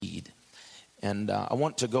And I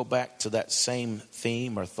want to go back to that same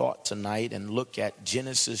theme or thought tonight and look at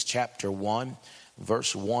Genesis chapter 1,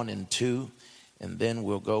 verse 1 and 2. And then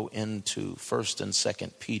we'll go into 1st and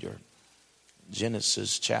 2nd Peter.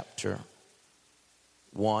 Genesis chapter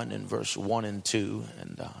 1 and verse 1 and 2.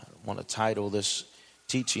 And I want to title this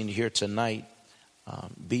teaching here tonight,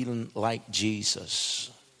 Being Like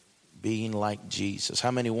Jesus. Being like Jesus.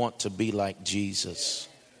 How many want to be like Jesus?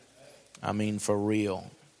 I mean, for real.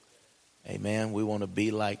 Amen. We want to be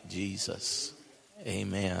like Jesus.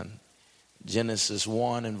 Amen. Genesis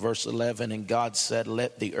 1 and verse 11. And God said,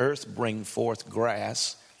 let the earth bring forth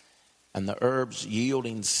grass, and the herbs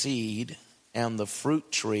yielding seed, and the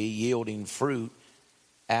fruit tree yielding fruit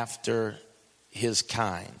after his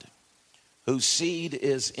kind, whose seed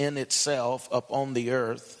is in itself upon the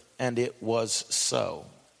earth. And it was so.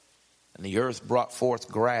 And the earth brought forth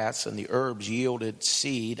grass, and the herbs yielded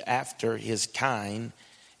seed after his kind,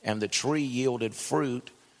 and the tree yielded fruit,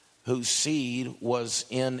 whose seed was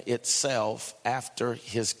in itself after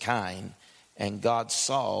his kind. And God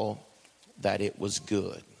saw that it was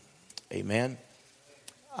good. Amen.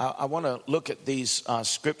 I want to look at these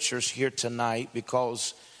scriptures here tonight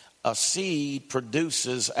because a seed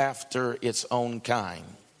produces after its own kind.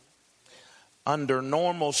 Under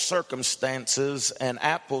normal circumstances, an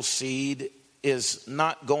apple seed is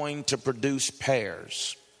not going to produce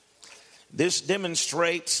pears. This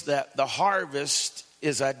demonstrates that the harvest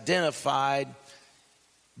is identified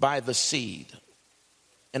by the seed.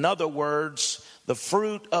 In other words, the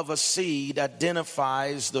fruit of a seed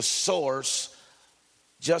identifies the source,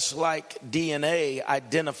 just like DNA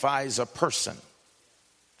identifies a person.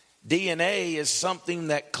 DNA is something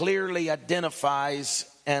that clearly identifies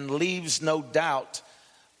and leaves no doubt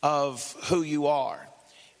of who you are.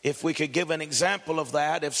 If we could give an example of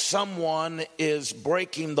that, if someone is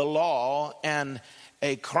breaking the law and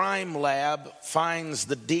a crime lab finds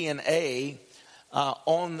the DNA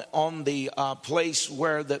on the place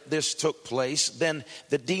where this took place, then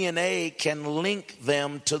the DNA can link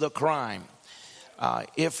them to the crime.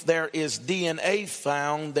 If there is DNA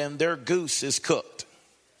found, then their goose is cooked,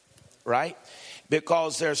 right?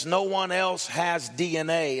 Because there's no one else has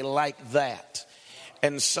DNA like that.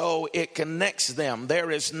 And so it connects them. There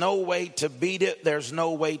is no way to beat it. There's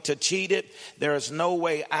no way to cheat it. There is no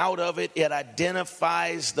way out of it. It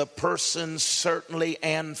identifies the person certainly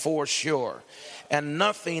and for sure. And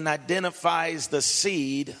nothing identifies the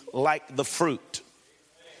seed like the fruit.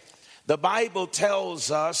 The Bible tells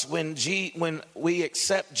us when we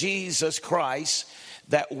accept Jesus Christ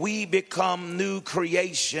that we become new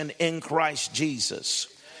creation in Christ Jesus.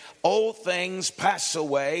 Old things pass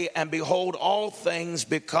away, and behold, all things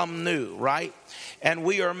become new, right? And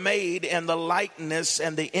we are made in the likeness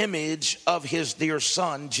and the image of his dear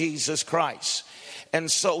Son, Jesus Christ.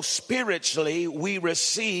 And so spiritually, we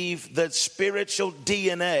receive the spiritual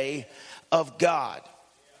DNA of God.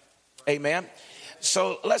 Amen.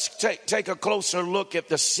 So let's take a closer look at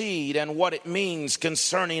the seed and what it means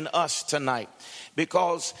concerning us tonight.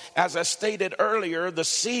 Because as I stated earlier, the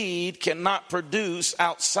seed cannot produce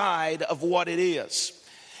outside of what it is.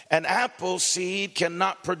 An apple seed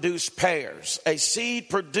cannot produce pears. A seed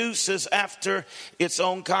produces after its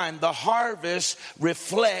own kind. The harvest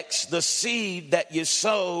reflects the seed that you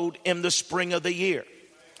sowed in the spring of the year.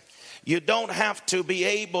 You don't have to be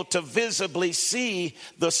able to visibly see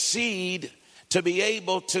the seed to be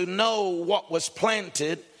able to know what was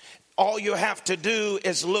planted. All you have to do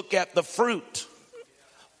is look at the fruit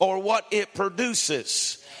or what it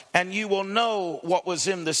produces, and you will know what was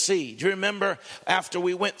in the seed. You remember after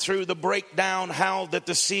we went through the breakdown how that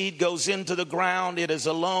the seed goes into the ground. It is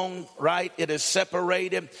alone, right? It is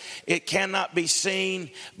separated. It cannot be seen,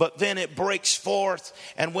 but then it breaks forth.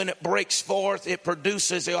 And when it breaks forth, it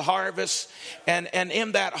produces a harvest. And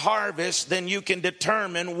in that harvest, then you can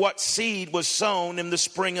determine what seed was sown in the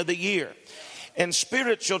spring of the year. In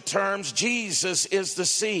spiritual terms, Jesus is the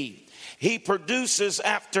seed. He produces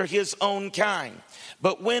after his own kind.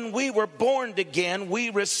 But when we were born again,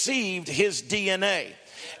 we received his DNA.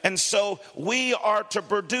 And so we are to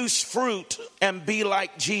produce fruit and be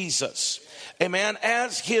like Jesus. Amen.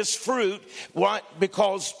 As his fruit, what?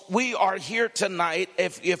 Because we are here tonight.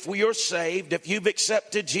 If we are saved, if you've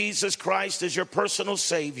accepted Jesus Christ as your personal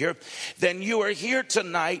Savior, then you are here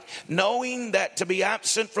tonight knowing that to be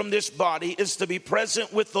absent from this body is to be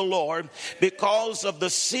present with the Lord because of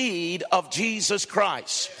the seed of Jesus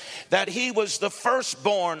Christ. That he was the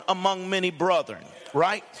firstborn among many brethren.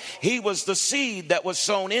 Right? He was the seed that was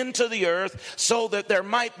sown into the earth so that there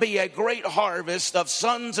might be a great harvest of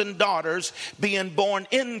sons and daughters being born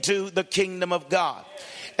into the kingdom of God.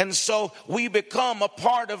 And so we become a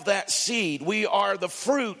part of that seed. We are the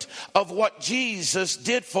fruit of what Jesus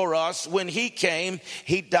did for us when he came.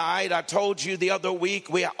 He died. I told you the other week,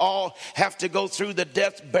 we all have to go through the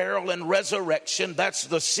death, burial, and resurrection. That's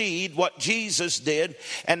the seed, what Jesus did.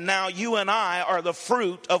 And now you and I are the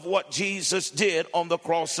fruit of what Jesus did on the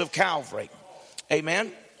cross of Calvary.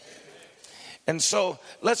 Amen. And so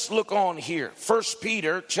let's look on here. 1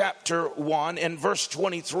 Peter chapter 1 and verse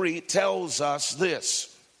 23 tells us this.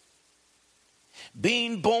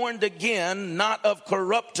 Being born again, not of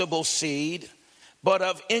corruptible seed, but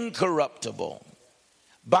of incorruptible,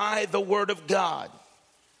 by the word of God,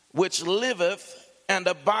 which liveth and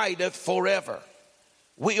abideth forever.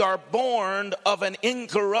 We are born of an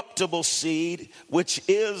incorruptible seed, which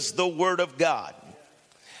is the word of God.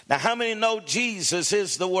 Now, how many know Jesus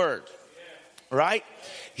is the word? Right?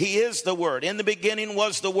 He is the Word. In the beginning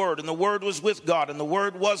was the Word, and the Word was with God, and the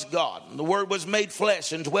Word was God. And the Word was made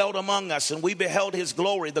flesh and dwelt among us, and we beheld his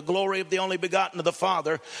glory, the glory of the only begotten of the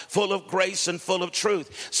Father, full of grace and full of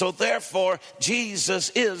truth. So therefore, Jesus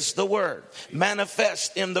is the Word,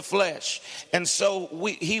 manifest in the flesh. And so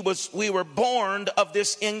we were born of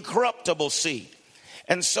this incorruptible seed.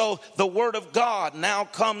 And so the word of God now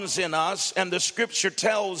comes in us, and the scripture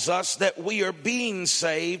tells us that we are being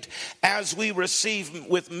saved as we receive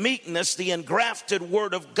with meekness the engrafted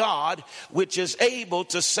word of God, which is able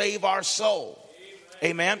to save our soul.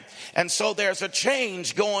 Amen. And so there's a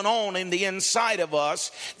change going on in the inside of us,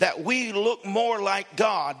 that we look more like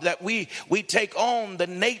God, that we take on the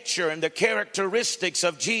nature and the characteristics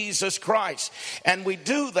of Jesus Christ. And we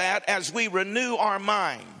do that as we renew our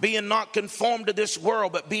mind, being not conformed to this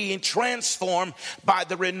world, but being transformed by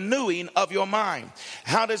the renewing of your mind.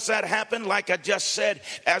 How does that happen? Like I just said,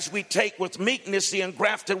 as we take with meekness the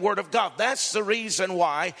engrafted word of God. That's the reason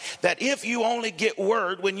why that if you only get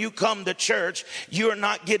word when you come to church, you're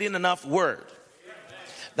not getting enough word.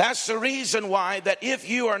 That's the reason why that if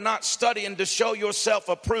you are not studying to show yourself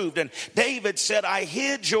approved, and David said, I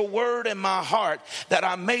hid your word in my heart that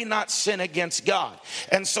I may not sin against God.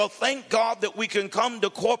 And so thank God that we can come to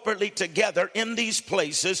corporately together in these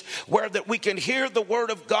places where that we can hear the word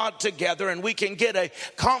of God together, and we can get a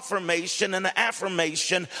confirmation and an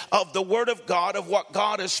affirmation of the word of God, of what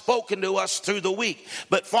God has spoken to us through the week.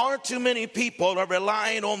 But far too many people are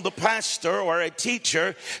relying on the pastor or a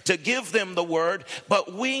teacher to give them the word,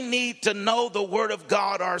 but we need to know the word of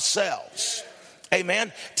God ourselves.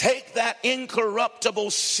 Amen. Take that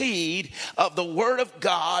incorruptible seed of the word of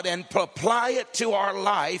God and apply it to our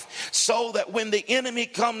life, so that when the enemy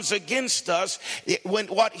comes against us,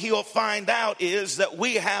 what he'll find out is that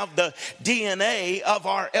we have the DNA of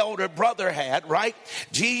our elder brother had, right?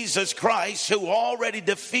 Jesus Christ, who already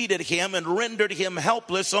defeated him and rendered him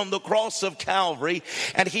helpless on the cross of Calvary.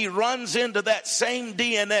 And he runs into that same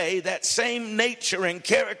DNA, that same nature and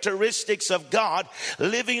characteristics of God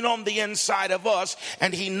living on the inside of us.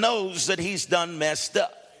 And he knows that he's done messed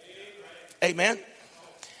up. Amen.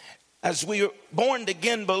 As we are born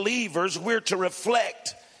again believers, we're to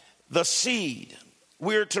reflect the seed.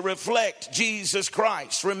 We're to reflect Jesus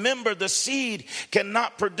Christ. Remember, the seed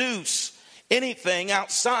cannot produce anything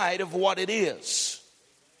outside of what it is.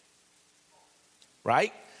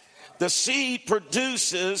 Right? The seed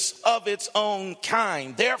produces of its own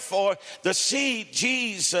kind. Therefore, the seed,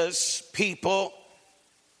 Jesus people,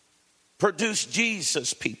 produce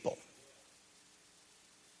Jesus people.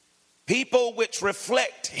 People which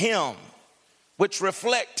reflect him, which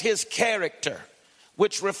reflect his character,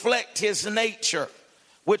 which reflect his nature,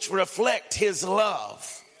 which reflect his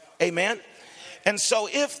love. Amen. And so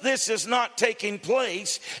if this is not taking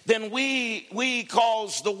place, then we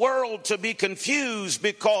cause the world to be confused,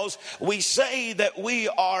 because we say that we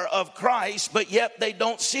are of Christ, but yet they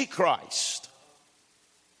don't see Christ.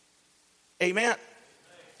 Amen.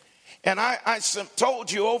 And I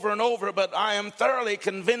told you over and over, but I am thoroughly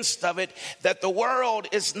convinced of it, that the world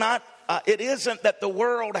is not, it isn't that the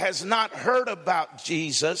world has not heard about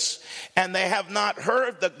Jesus and they have not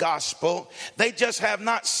heard the gospel. They just have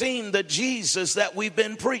not seen the Jesus that we've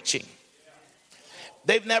been preaching.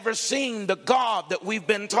 They've never seen the God that we've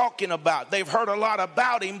been talking about. They've heard a lot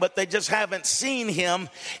about him, but they just haven't seen him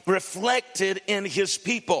reflected in his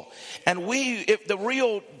people. And if the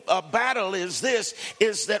real battle is this,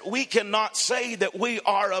 is that we cannot say that we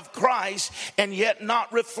are of Christ and yet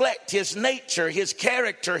not reflect his nature, his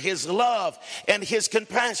character, his love, and his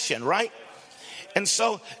compassion, right? And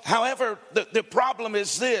so, however, the problem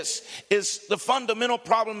is this, is the fundamental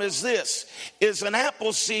problem is this, is an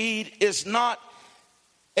apple seed is not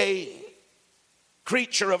a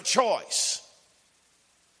creature of choice,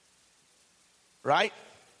 right?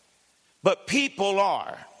 But people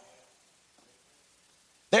are.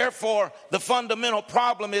 Therefore, the fundamental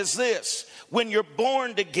problem is this. When you're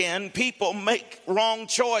born again, people make wrong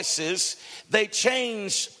choices. They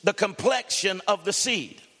change the complexion of the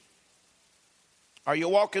seed. Are you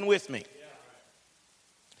walking with me?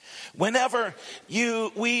 Whenever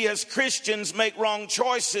we as Christians make wrong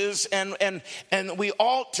choices and we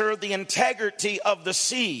alter the integrity of the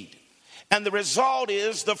seed, and the result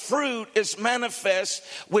is the fruit is manifest,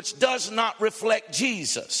 which does not reflect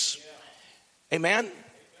Jesus. Amen?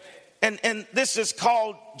 And this is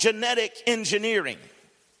called genetic engineering.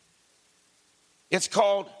 It's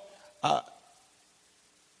called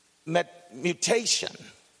mutation.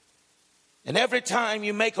 And every time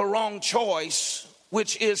you make a wrong choice,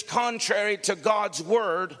 which is contrary to God's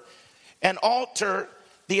word, and alter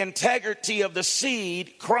the integrity of the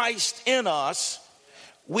seed, Christ in us,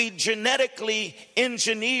 we genetically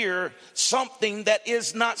engineer something that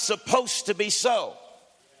is not supposed to be so.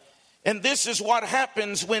 And this is what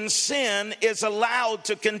happens when sin is allowed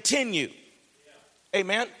to continue.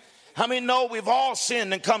 Amen. How many know we've all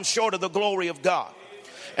sinned and come short of the glory of God?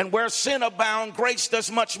 And where sin abounds, grace does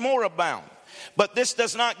much more abound. But this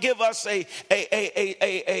does not give us a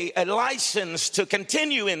license to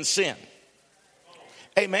continue in sin.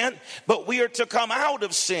 Amen. But we are to come out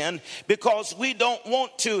of sin because we don't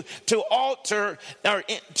want to alter or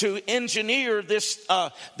to engineer this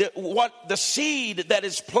what the seed that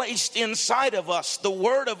is placed inside of us. The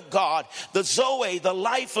word of God, the Zoe, the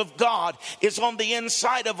life of God is on the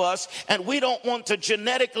inside of us, and we don't want to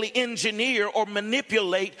genetically engineer or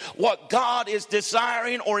manipulate what God is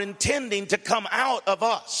desiring or intending to come out of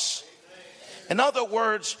us. In other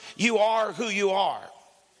words, you are who you are.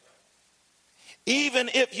 Even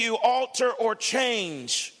if you alter or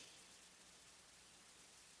change,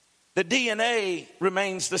 the DNA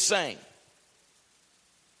remains the same.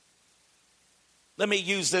 Let me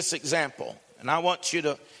use this example, and I want you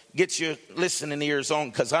to get your listening ears on,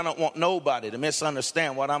 because I don't want nobody to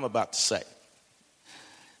misunderstand what I'm about to say.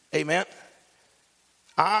 Amen.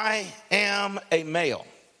 I am a male,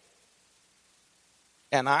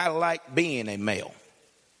 and I like being a male.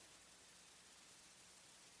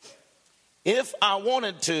 If I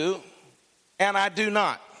wanted to, and I do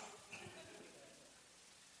not,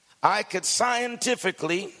 I could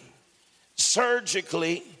scientifically,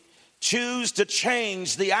 surgically choose to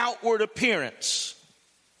change the outward appearance.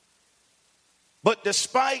 But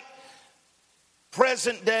despite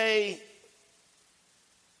present day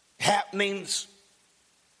happenings,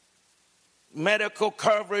 medical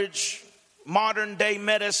coverage, modern day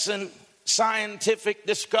medicine, scientific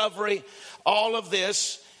discovery, all of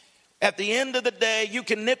this, at the end of the day, you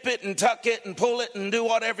can nip it and tuck it and pull it and do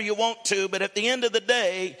whatever you want to, but at the end of the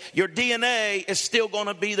day, your DNA is still going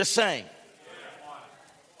to be the same.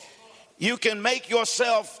 You can make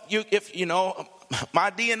yourself, my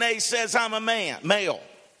DNA says I'm a male,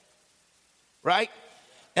 right?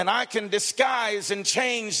 And I can disguise and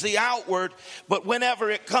change the outward, but whenever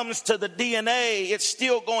it comes to the DNA, it's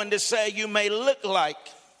still going to say you may look like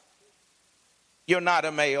you're not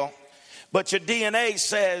a male, but your DNA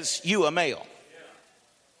says you a male.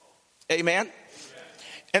 Amen.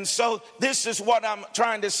 And so this is what I'm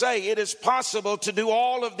trying to say. It is possible to do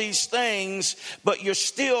all of these things, but you're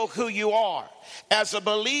still who you are. As a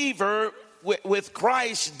believer with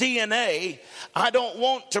Christ's DNA, I don't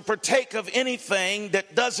want to partake of anything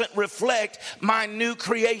that doesn't reflect my new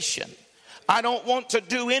creation. I don't want to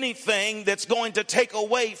do anything that's going to take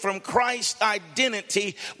away from Christ's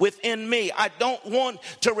identity within me. I don't want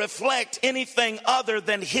to reflect anything other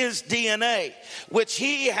than his DNA, which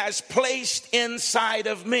he has placed inside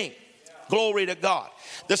of me. Glory to God.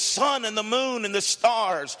 The sun and the moon and the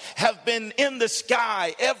stars have been in the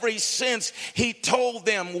sky ever since he told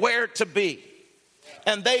them where to be.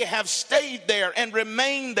 And they have stayed there and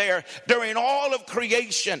remained there during all of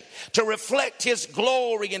creation to reflect his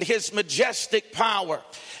glory and his majestic power.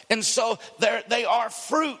 And so they are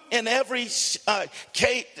fruit in every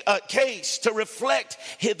case to reflect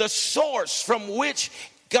the source from which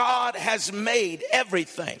God has made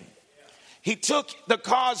everything. He took the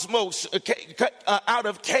cosmos out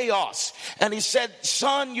of chaos, and he said,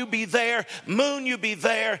 sun, you be there, moon, you be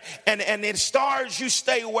there, and in stars, you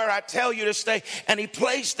stay where I tell you to stay. And he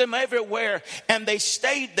placed them everywhere, and they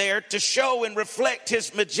stayed there to show and reflect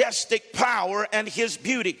his majestic power and his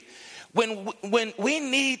beauty. When we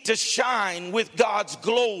need to shine with God's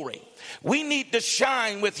glory, we need to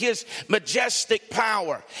shine with his majestic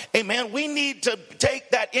power. Amen. We need to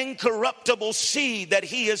take that incorruptible seed that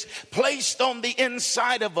he has placed on the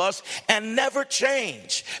inside of us and never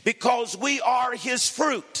change, because we are his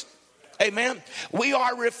fruit. Amen. We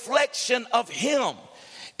are a reflection of him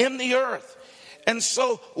in the earth. And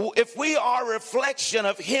so if we are a reflection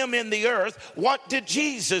of him in the earth, what did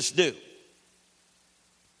Jesus do?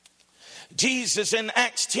 Jesus in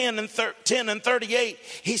Acts 10 and 38,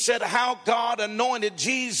 he said how God anointed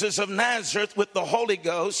Jesus of Nazareth with the Holy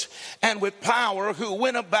Ghost and with power, who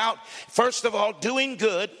went about, first of all, doing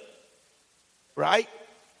good, right?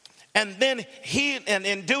 And then and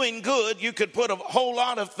in doing good, you could put a whole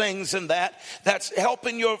lot of things in that. That's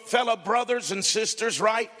helping your fellow brothers and sisters,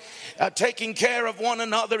 right? Taking care of one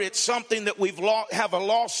another. It's something that have a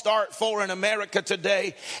lost art for in America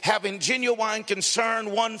today. Having genuine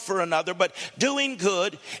concern one for another, but doing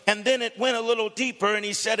good. And then it went a little deeper, and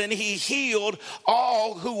he said, and he healed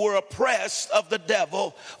all who were oppressed of the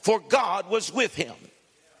devil, for God was with him.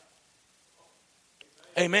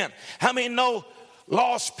 Amen. How many know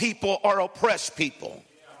lost people are oppressed people?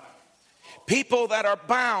 People that are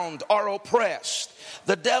bound are oppressed.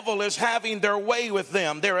 The devil is having their way with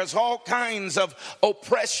them. There is all kinds of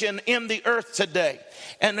oppression in the earth today.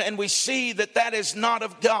 And we see that is not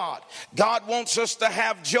of God. God wants us to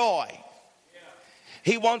have joy.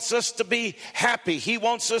 He wants us to be happy. He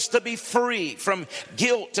wants us to be free from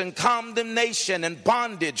guilt and condemnation and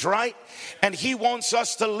bondage, right? And he wants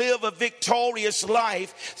us to live a victorious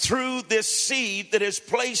life through this seed that is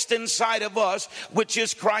placed inside of us, which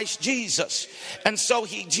is Christ Jesus. And so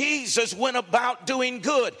Jesus went about doing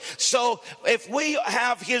good. So if we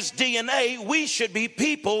have his DNA, we should be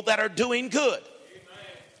people that are doing good.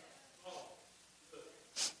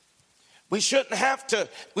 We shouldn't have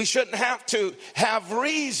to have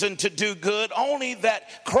reason to do good, only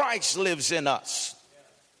that Christ lives in us.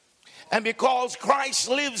 And because Christ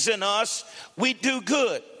lives in us, we do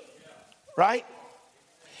good. Right?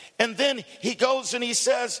 And then he goes and he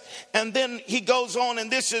says, and then he goes on, and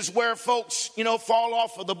this is where folks, fall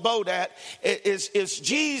off of the boat at, is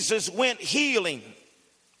Jesus went healing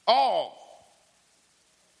all.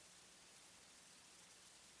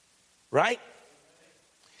 Right?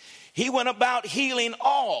 He went about healing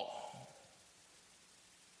all.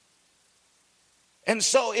 And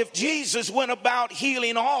so if Jesus went about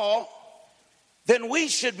healing all, then we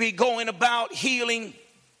should be going about healing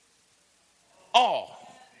all.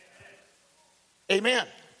 Amen.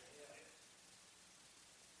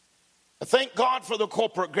 Thank God for the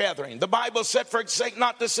corporate gathering. The Bible said, forsake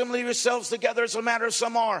not to assemble yourselves together as a matter of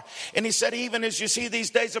some are. And he said, even as you see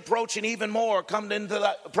these days approaching, even more, come into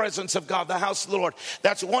the presence of God, the house of the Lord.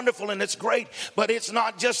 That's wonderful and it's great. But it's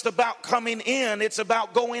not just about coming in. It's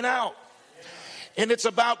about going out. And it's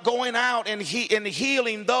about going out and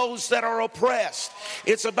healing those that are oppressed.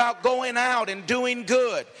 It's about going out and doing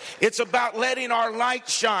good. It's about letting our light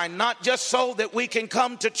shine, not just so that we can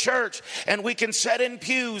come to church and we can sit in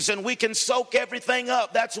pews and we can soak everything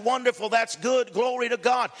up. That's wonderful. That's good. Glory to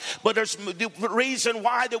God. But there's the reason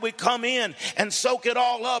why that we come in and soak it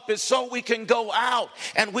all up is so we can go out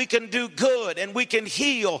and we can do good and we can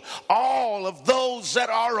heal all of those that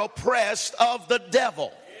are oppressed of the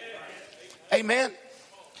devil. Amen.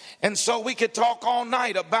 And so we could talk all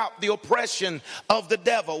night about the oppression of the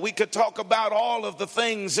devil. We could talk about all of the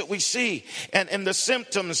things that we see and the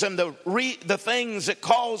symptoms and the things that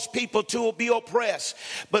cause people to be oppressed.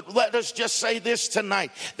 But let us just say this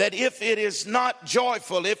tonight, that if it is not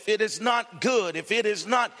joyful, if it is not good, if it is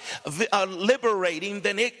not liberating,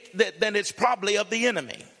 then it's probably of the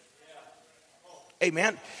enemy.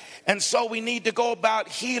 Amen. And so we need to go about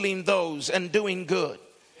healing those and doing good.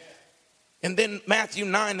 And then Matthew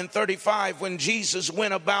 9 and 35, when Jesus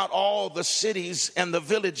went about all the cities and the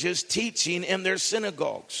villages teaching in their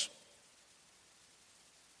synagogues.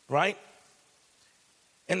 Right?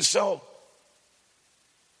 And so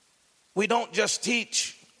we don't just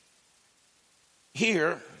teach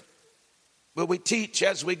here, but we teach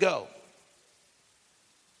as we go.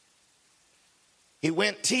 He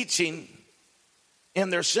went teaching in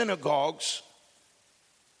their synagogues.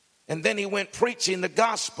 And then he went preaching the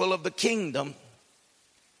gospel of the kingdom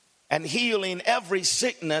and healing every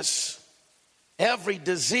sickness, every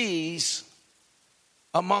disease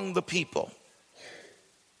among the people.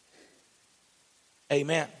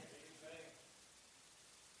 Amen.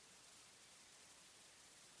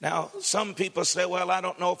 Now, some people say, well, I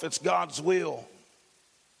don't know if it's God's will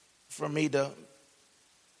for me to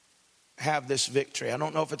have this victory. I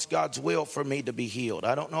don't know if it's God's will for me to be healed.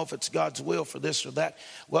 I don't know if it's God's will for this or that.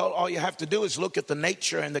 Well, all you have to do is look at the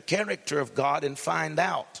nature and the character of God and find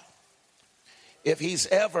out. If he's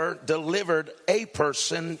ever delivered a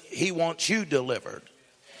person, he wants you delivered.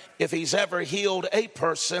 If he's ever healed a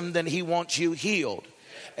person, then he wants you healed.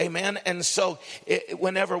 Amen. And so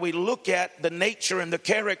whenever we look at the nature and the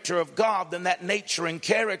character of God, then that nature and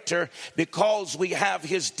character, because we have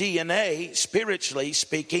his DNA, spiritually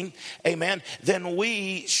speaking, amen, then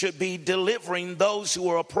we should be delivering those who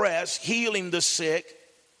are oppressed, healing the sick,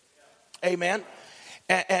 amen,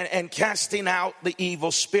 and casting out the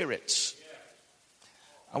evil spirits.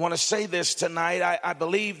 I want to say this tonight. I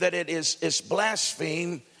believe that it's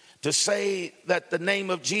blaspheme to say that the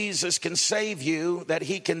name of Jesus can save you, that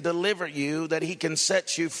he can deliver you, that he can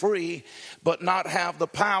set you free, but not have the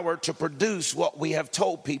power to produce what we have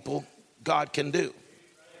told people God can do.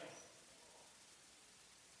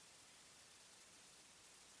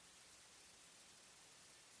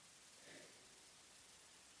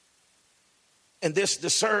 And this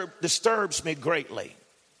disturbs me greatly,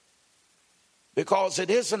 because it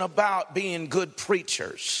isn't about being good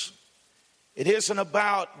preachers. It isn't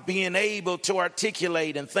about being able to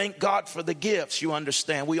articulate, and thank God for the gifts, you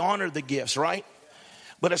understand. We honor the gifts, right?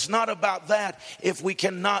 But it's not about that if we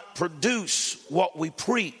cannot produce what we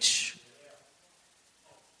preach.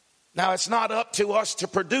 Now, it's not up to us to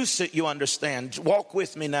produce it, you understand. Walk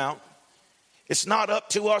with me now. It's not up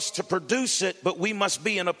to us to produce it, but we must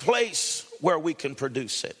be in a place where we can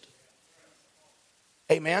produce it.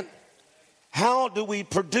 Amen. How do we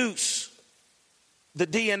produce the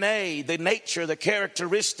DNA, the nature, the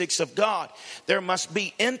characteristics of God? There must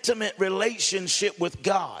be intimate relationship with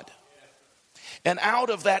God. And out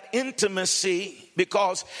of that intimacy,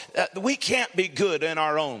 because we can't be good in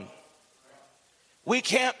our own. We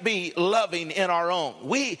can't be loving in our own.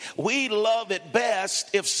 We love it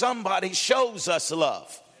best if somebody shows us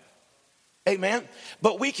love. Amen.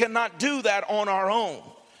 But we cannot do that on our own.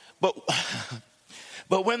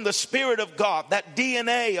 But when the Spirit of God, that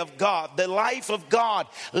DNA of God, the life of God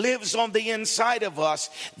lives on the inside of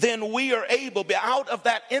us, then we are able, out of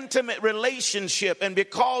that intimate relationship, and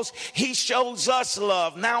because he shows us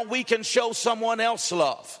love, now we can show someone else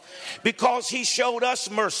love. Because he showed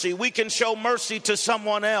us mercy, we can show mercy to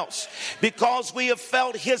someone else. Because we have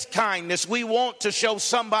felt his kindness, we want to show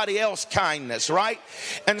somebody else kindness, right?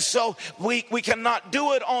 And so we cannot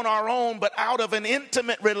do it on our own, but out of an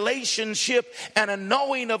intimate relationship and a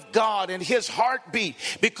knowing of God and his heartbeat.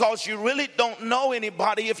 Because you really don't know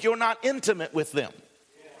anybody if you're not intimate with them.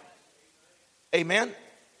 Amen.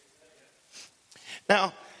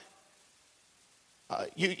 Now,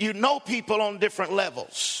 you know people on different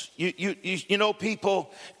levels. You know people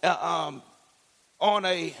on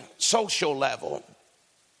a social level.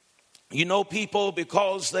 You know people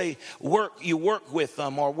because you work with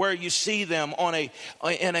them, or where you see them on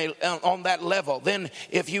that level. Then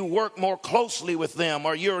if you work more closely with them,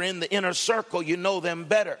 or you're in the inner circle, you know them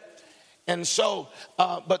better. And so,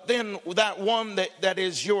 but then that one that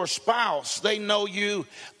is your spouse, they know you,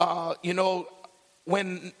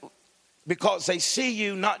 because they see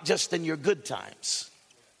you not just in your good times.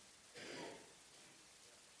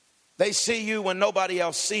 They see you when nobody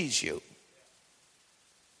else sees you.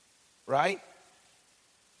 Right?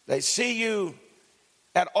 They see you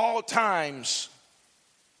at all times.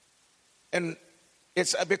 And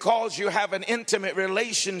it's because you have an intimate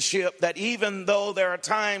relationship that even though there are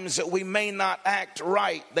times that we may not act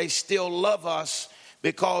right, they still love us,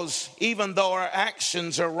 because even though our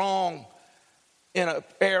actions are wrong in an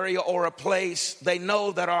area or a place, they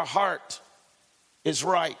know that our heart is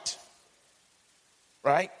right.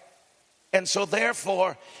 Right? And so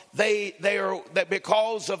therefore, they are that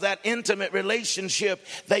because of that intimate relationship,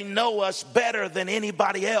 they know us better than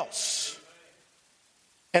anybody else.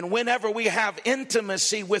 And whenever we have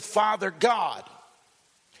intimacy with Father God,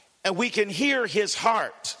 and we can hear his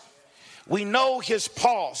heart, we know his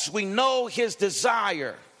pulse, we know his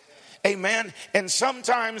desire. Amen. And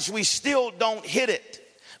sometimes we still don't hit it.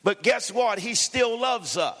 But guess what? He still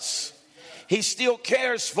loves us. He still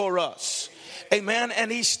cares for us. Amen.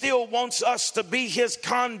 And he still wants us to be his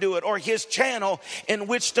conduit, or his channel in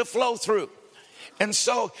which to flow through. And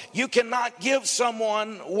so you cannot give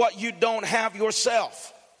someone what you don't have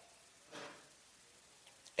yourself.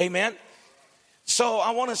 Amen. So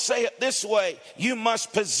I want to say it this way. You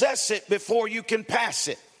must possess it before you can pass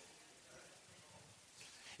it.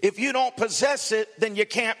 If you don't possess it, then you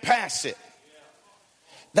can't pass it.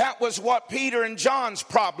 That was what Peter and John's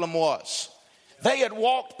problem was. They had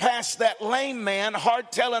walked past that lame man,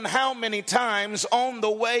 hard telling how many times, on the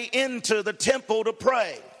way into the temple to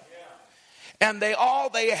pray. And all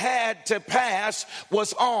they had to pass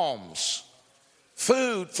was alms,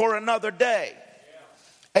 food for another day.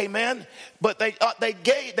 Amen. But they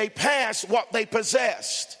passed what they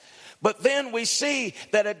possessed. But then we see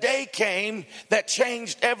that a day came that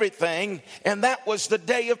changed everything, and that was the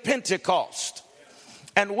day of Pentecost.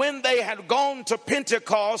 And when they had gone to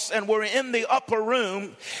Pentecost and were in the upper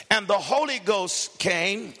room, and the Holy Ghost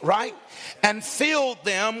came, right, and filled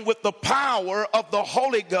them with the power of the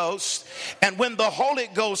Holy Ghost. And when the Holy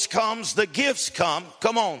Ghost comes, the gifts come.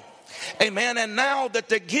 Come on. Amen. And now that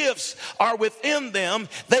the gifts are within them,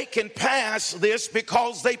 they can pass this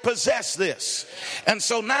because they possess this. And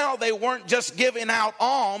so now they weren't just giving out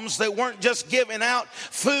alms. They weren't just giving out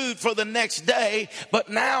food for the next day, but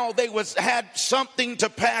now they had something to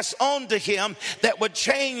pass on to him that would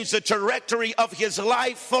change the trajectory of his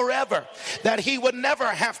life forever. That he would never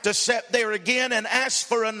have to sit there again and ask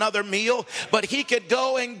for another meal, but he could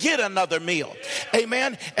go and get another meal.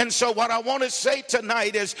 Amen. And so what I want to say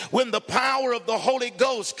tonight is, when the power of the Holy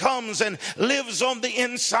Ghost comes and lives on the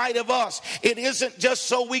inside of us, it isn't just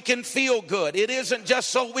so we can feel good. It isn't just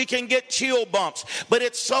so we can get chill bumps, but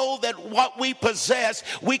it's so that what we possess,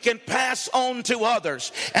 we can pass on to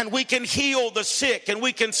others, and we can heal the sick, and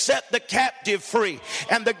we can set the captive free,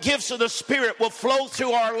 and the gifts of the Spirit will flow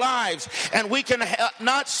through our lives, and we can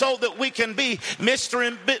not so that we can be Mr.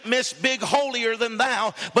 and Miss Big Holier than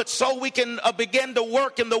Thou, but so we can begin to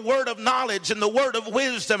work in the word of knowledge and the word of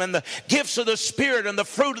wisdom, and the gifts of the Spirit and the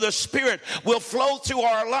fruit of the Spirit will flow through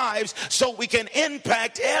our lives, so we can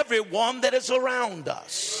impact everyone that is around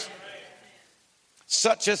us.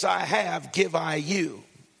 Such as I have, give I you.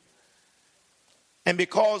 And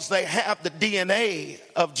because they have the DNA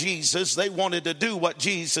of Jesus, they wanted to do what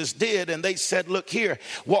Jesus did, and they said, look here,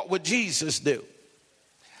 what would Jesus do?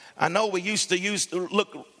 I know we used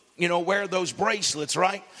to wear those bracelets,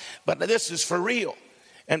 right? But this is for real.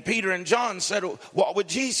 And Peter and John said, what would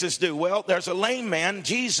Jesus do? Well, there's a lame man,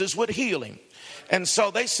 Jesus would heal him. And so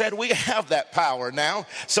they said, we have that power now,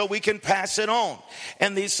 so we can pass it on.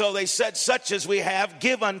 And so they said, such as we have,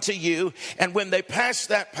 give unto you. And when they passed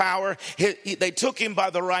that power, they took him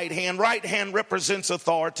by the right hand. Right hand represents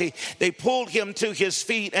authority. They pulled him to his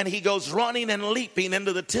feet, and he goes running and leaping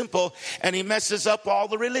into the temple, and he messes up all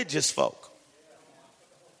the religious folk.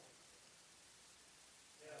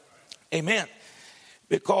 Amen.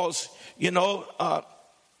 Because,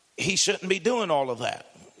 he shouldn't be doing all of that.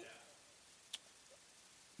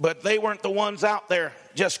 But they weren't the ones out there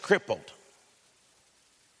just crippled.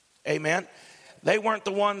 Amen. They weren't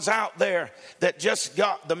the ones out there that just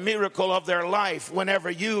got the miracle of their life whenever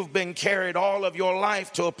you've been carried all of your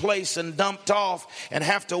life to a place and dumped off and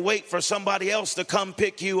have to wait for somebody else to come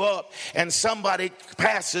pick you up, and somebody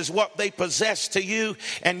passes what they possess to you,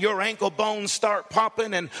 and your ankle bones start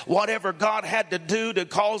popping, and whatever God had to do to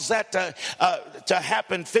cause that to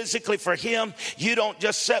happen physically for him, you don't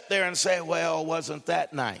just sit there and say, well, wasn't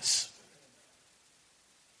that nice?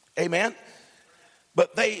 Amen.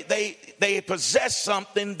 But they possessed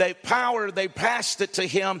something, they passed it to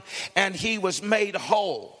him, and he was made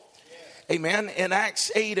whole. Amen. In Acts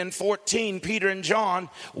 8:14, Peter and John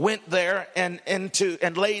went there and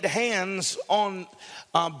laid hands on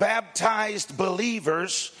baptized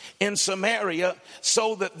believers in Samaria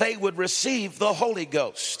so that they would receive the Holy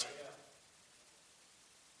Ghost.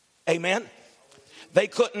 Amen. They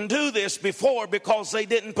couldn't do this before because they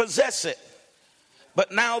didn't possess it.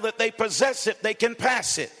 But now that they possess it, they can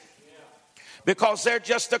pass it. Because they're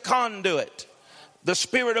just a conduit. The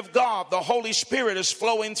Spirit of God, the Holy Spirit, is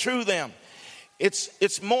flowing through them.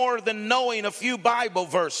 It's more than knowing a few Bible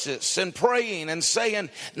verses and praying and saying,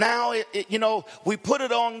 now, we put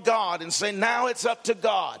it on God and say, now it's up to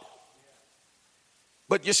God.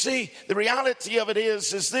 But you see, the reality of it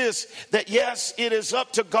is this, that yes, it is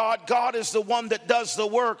up to God. God is the one that does the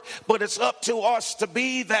work, but it's up to us to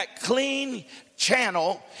be that clean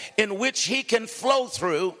channel in which he can flow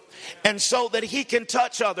through, and so that he can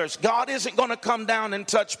touch others. God isn't going to come down and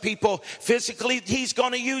touch people physically. He's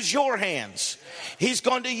going to use your hands. He's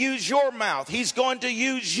going to use your mouth. He's going to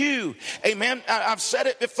use you. Amen. I've said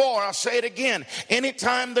it before. I'll say it again.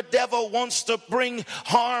 Anytime the devil wants to bring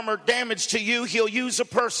harm or damage to you, he'll use a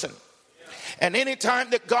person. And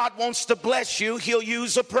anytime that God wants to bless you, he'll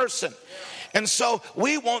use a person. And so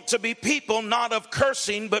we want to be people not of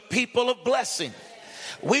cursing, but people of blessing.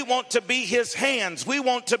 We want to be his hands. We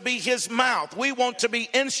want to be his mouth. We want to be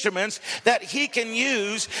instruments that he can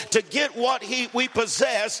use to get what we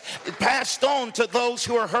possess passed on to those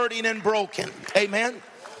who are hurting and broken. Amen.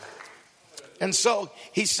 And so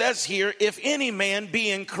he says here, if any man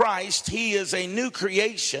be in Christ, he is a new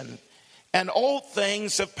creation, and old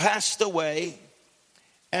things have passed away,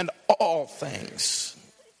 and all things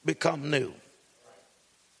become new.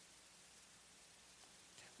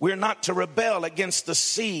 We're not to rebel against the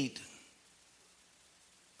seed,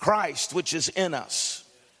 Christ, which is in us.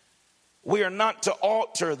 We are not to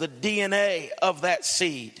alter the DNA of that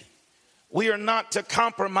seed. We are not to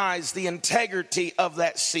compromise the integrity of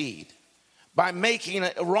that seed by making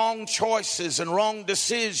wrong choices and wrong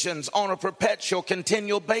decisions on a perpetual,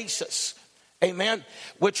 continual basis. Amen.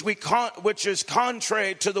 Which is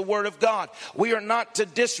contrary to the word of God. We are not to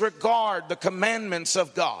disregard the commandments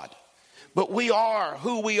of God. But we are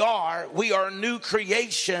who we are. We are a new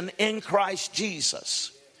creation in Christ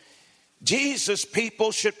Jesus. Jesus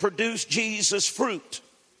people should produce Jesus fruit.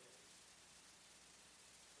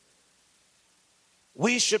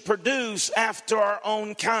 We should produce after our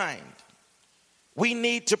own kind. We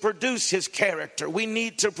need to produce his character. We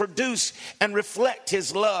need to produce and reflect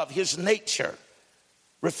his love, his nature,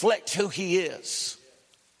 reflect who he is.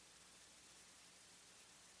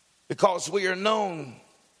 Because we are known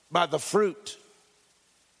by the fruit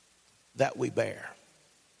that we bear.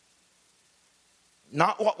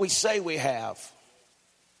 Not what we say we have.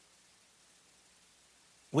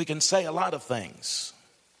 We can say a lot of things,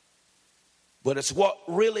 but it's what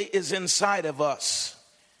really is inside of us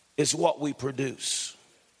is what we produce.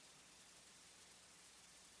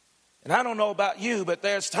 And I don't know about you, but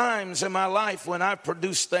there's times in my life when I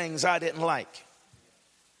produced things I didn't like.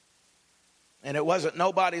 And it wasn't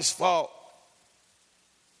nobody's fault.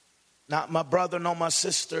 Not my brother, nor my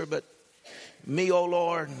sister, but me, oh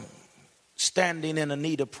Lord, standing in a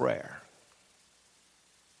need of prayer.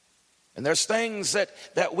 And there's things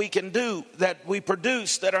that we can do, that we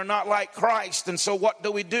produce that are not like Christ. And so what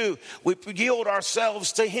do? We yield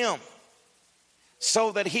ourselves to him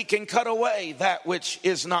so that he can cut away that which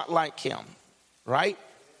is not like him. Right?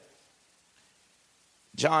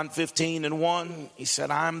 John 15:1, he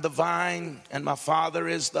said, I'm the vine and my Father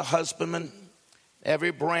is the husbandman.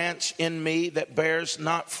 Every branch in me that bears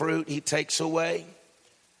not fruit, he takes away.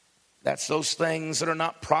 That's those things that are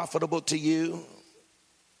not profitable to you.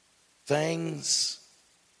 Things,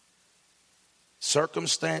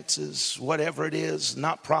 circumstances, whatever it is,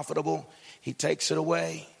 not profitable, he takes it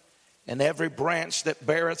away. And every branch that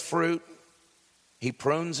beareth fruit, he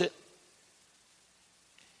prunes it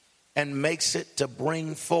and makes it to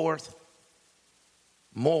bring forth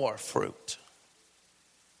more fruit.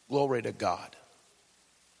 Glory to God.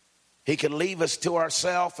 He could leave us to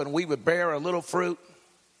ourselves and we would bear a little fruit.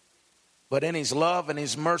 But in his love and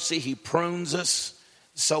his mercy, he prunes us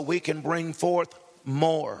so we can bring forth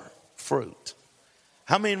more fruit.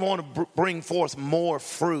 How many want to bring forth more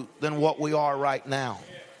fruit than what we are right now?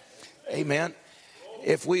 Amen.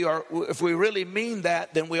 If we really mean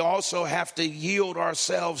that, then we also have to yield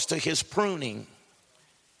ourselves to his pruning.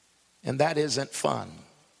 And that isn't fun.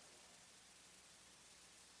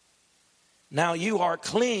 Now you are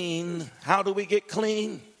clean. How do we get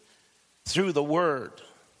clean? Through the word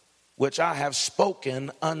which I have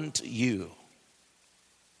spoken unto you.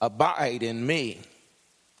 Abide in me,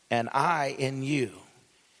 and I in you.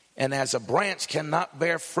 And as a branch cannot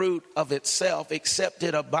bear fruit of itself except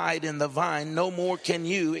it abide in the vine, no more can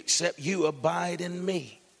you except you abide in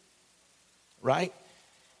me. Right?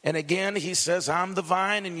 And again, he says, I'm the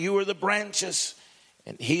vine and you are the branches.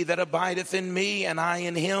 And he that abideth in me and I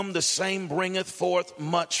in him, the same bringeth forth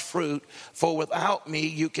much fruit. For without me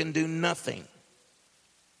you can do nothing.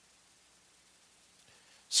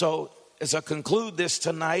 So as I conclude this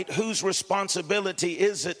tonight, whose responsibility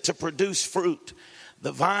is it to produce fruit?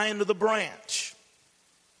 The vine or the branch?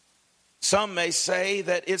 Some may say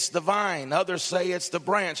that it's the vine. Others say it's the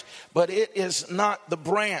branch. But it is not the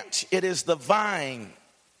branch. It is the vine.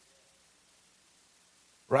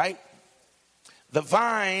 Right? The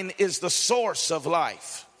vine is the source of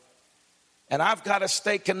life. And I've got to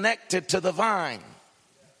stay connected to the vine.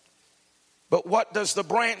 But what does the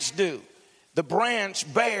branch do? The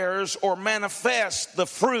branch bears or manifests the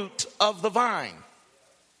fruit of the vine.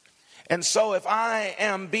 And so if I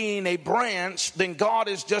am being a branch, then God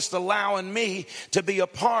is just allowing me to be a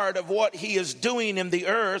part of what he is doing in the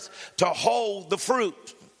earth to hold the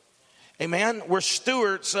fruit. Amen. We're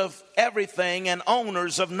stewards of everything and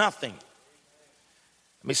owners of nothing.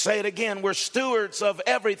 Let me say it again. We're stewards of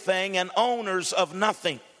everything and owners of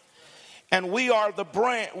nothing. And we are the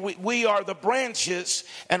branches,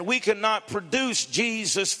 and we cannot produce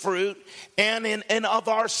Jesus fruit and in of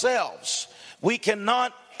ourselves. We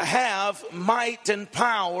cannot have might and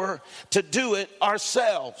power to do it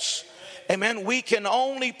ourselves. Amen. We can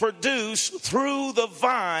only produce through the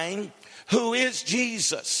vine, who is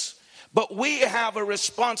Jesus. But we have a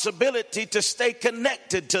responsibility to stay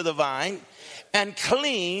connected to the vine and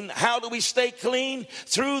clean. How do we stay clean?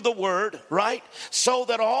 Through the word, right? So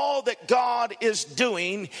that all that God is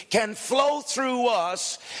doing can flow through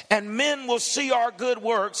us, and men will see our good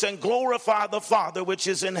works and glorify the Father which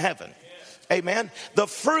is in heaven. Amen. The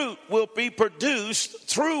fruit will be produced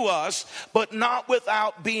through us, but not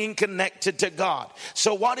without being connected to God.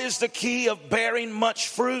 So what is the key of bearing much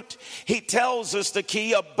fruit? He tells us the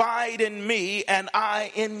key: abide in me and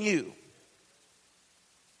I in you.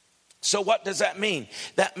 So what does that mean?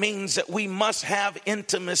 That means that we must have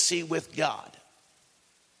intimacy with God.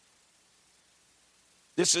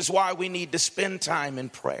 This is why we need to spend time in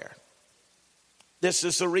prayer. This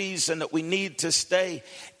is the reason that we need to stay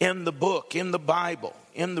in the book, in the Bible,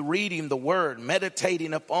 in the reading the word,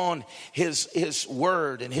 meditating upon his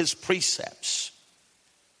word and his precepts.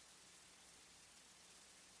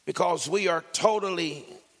 Because we are totally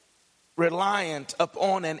reliant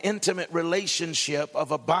upon an intimate relationship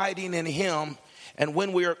of abiding in him. And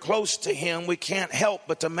when we are close to him, we can't help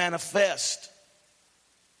but to manifest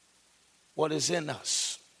what is in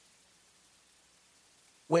us.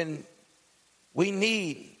 When we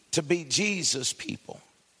need to be Jesus people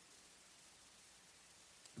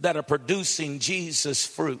that are producing Jesus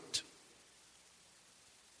fruit.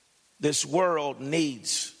 This world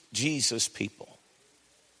needs Jesus people.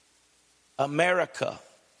 America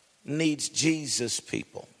needs Jesus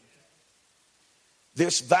people.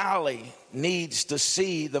 This valley needs to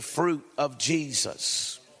see the fruit of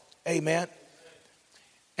Jesus. Amen.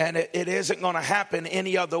 And it isn't going to happen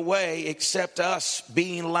any other way except us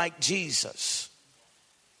being like Jesus.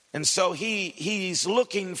 And so he's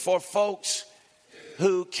looking for folks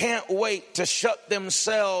who can't wait to shut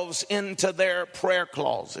themselves into their prayer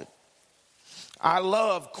closet. I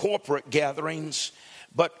love corporate gatherings,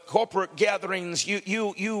 but corporate gatherings,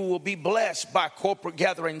 you will be blessed by corporate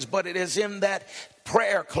gatherings, but it is in that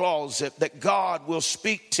prayer closet that God will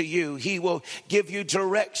speak to you. He will give you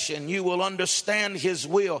direction. You will understand his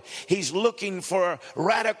will. He's looking for a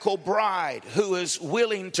radical bride who is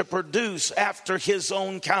willing to produce after his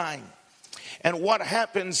own kind. And what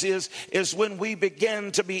happens is when we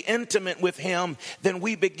begin to be intimate with him, then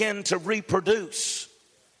we begin to reproduce.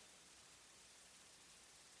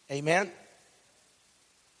 Amen.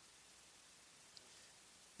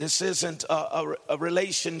 This isn't a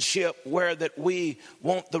relationship where that we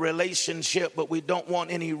want the relationship, but we don't want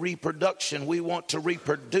any reproduction. We want to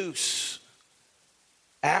reproduce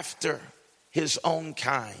after his own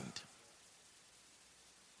kind.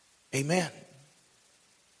 Amen.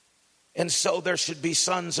 And so there should be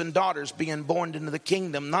sons and daughters being born into the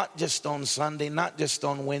kingdom, not just on Sunday, not just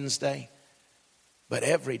on Wednesday, but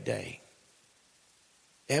every day.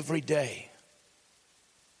 Every day.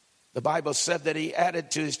 The Bible said that he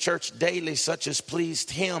added to his church daily such as pleased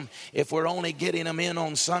him. If we're only getting them in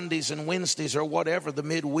on Sundays and Wednesdays or whatever the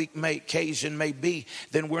midweek occasion may be,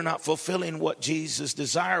 then we're not fulfilling what Jesus'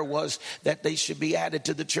 desire was, that they should be added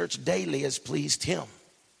to the church daily as pleased him.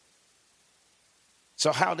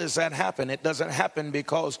 So how does that happen? It doesn't happen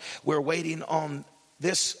because we're waiting on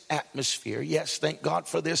this atmosphere. Yes, thank God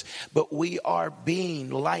for this, but we are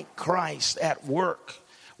being like Christ at work.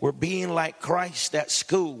 We're being like Christ at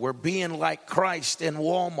school. We're being like Christ in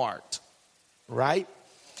Walmart, right?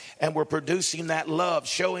 And we're producing that love,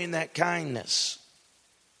 showing that kindness.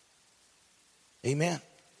 Amen.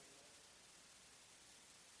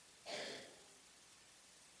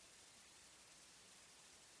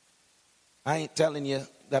 I ain't telling you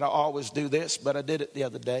that I always do this, but I did it the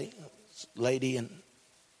other day. This lady in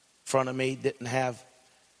front of me didn't have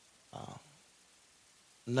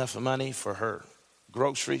enough money for her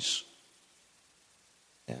groceries.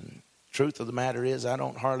 And truth of the matter is, I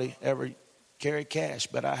don't hardly ever carry cash,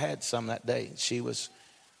 but I had some that day. She was,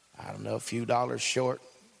 I don't know, a few dollars short.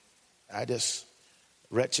 I just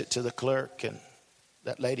retched it to the clerk, and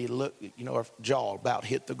that lady looked, her jaw about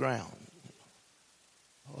hit the ground.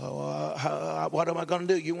 Well, what am I going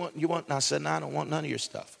to do? You want? And I said, no, I don't want none of your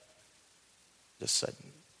stuff. Just said,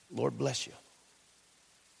 Lord bless you.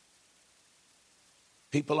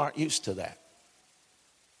 People aren't used to that.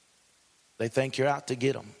 They think you're out to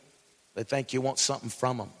get them. They think you want something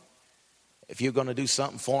from them. If you're going to do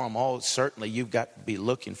something for them, certainly you've got to be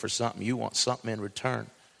looking for something. You want something in return.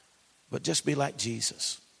 But just be like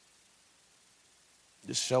Jesus.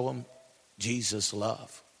 Just show them Jesus'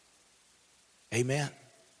 love. Amen.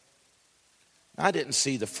 I didn't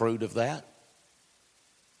see the fruit of that.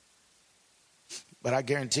 But I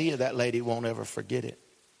guarantee you that lady won't ever forget it.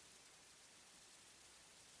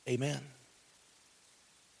 Amen.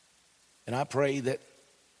 And I pray that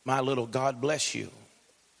my little God bless you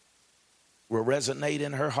will resonate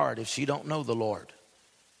in her heart if she don't know the Lord.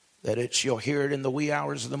 That she'll hear it in the wee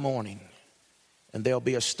hours of the morning. And there'll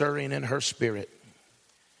be a stirring in her spirit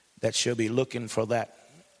that she'll be looking for that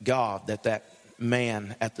God, that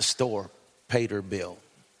man at the store paid her bill.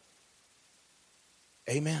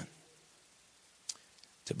 Amen.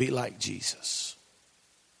 to be like Jesus.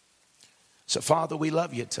 So, Father, we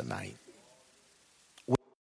love you tonight.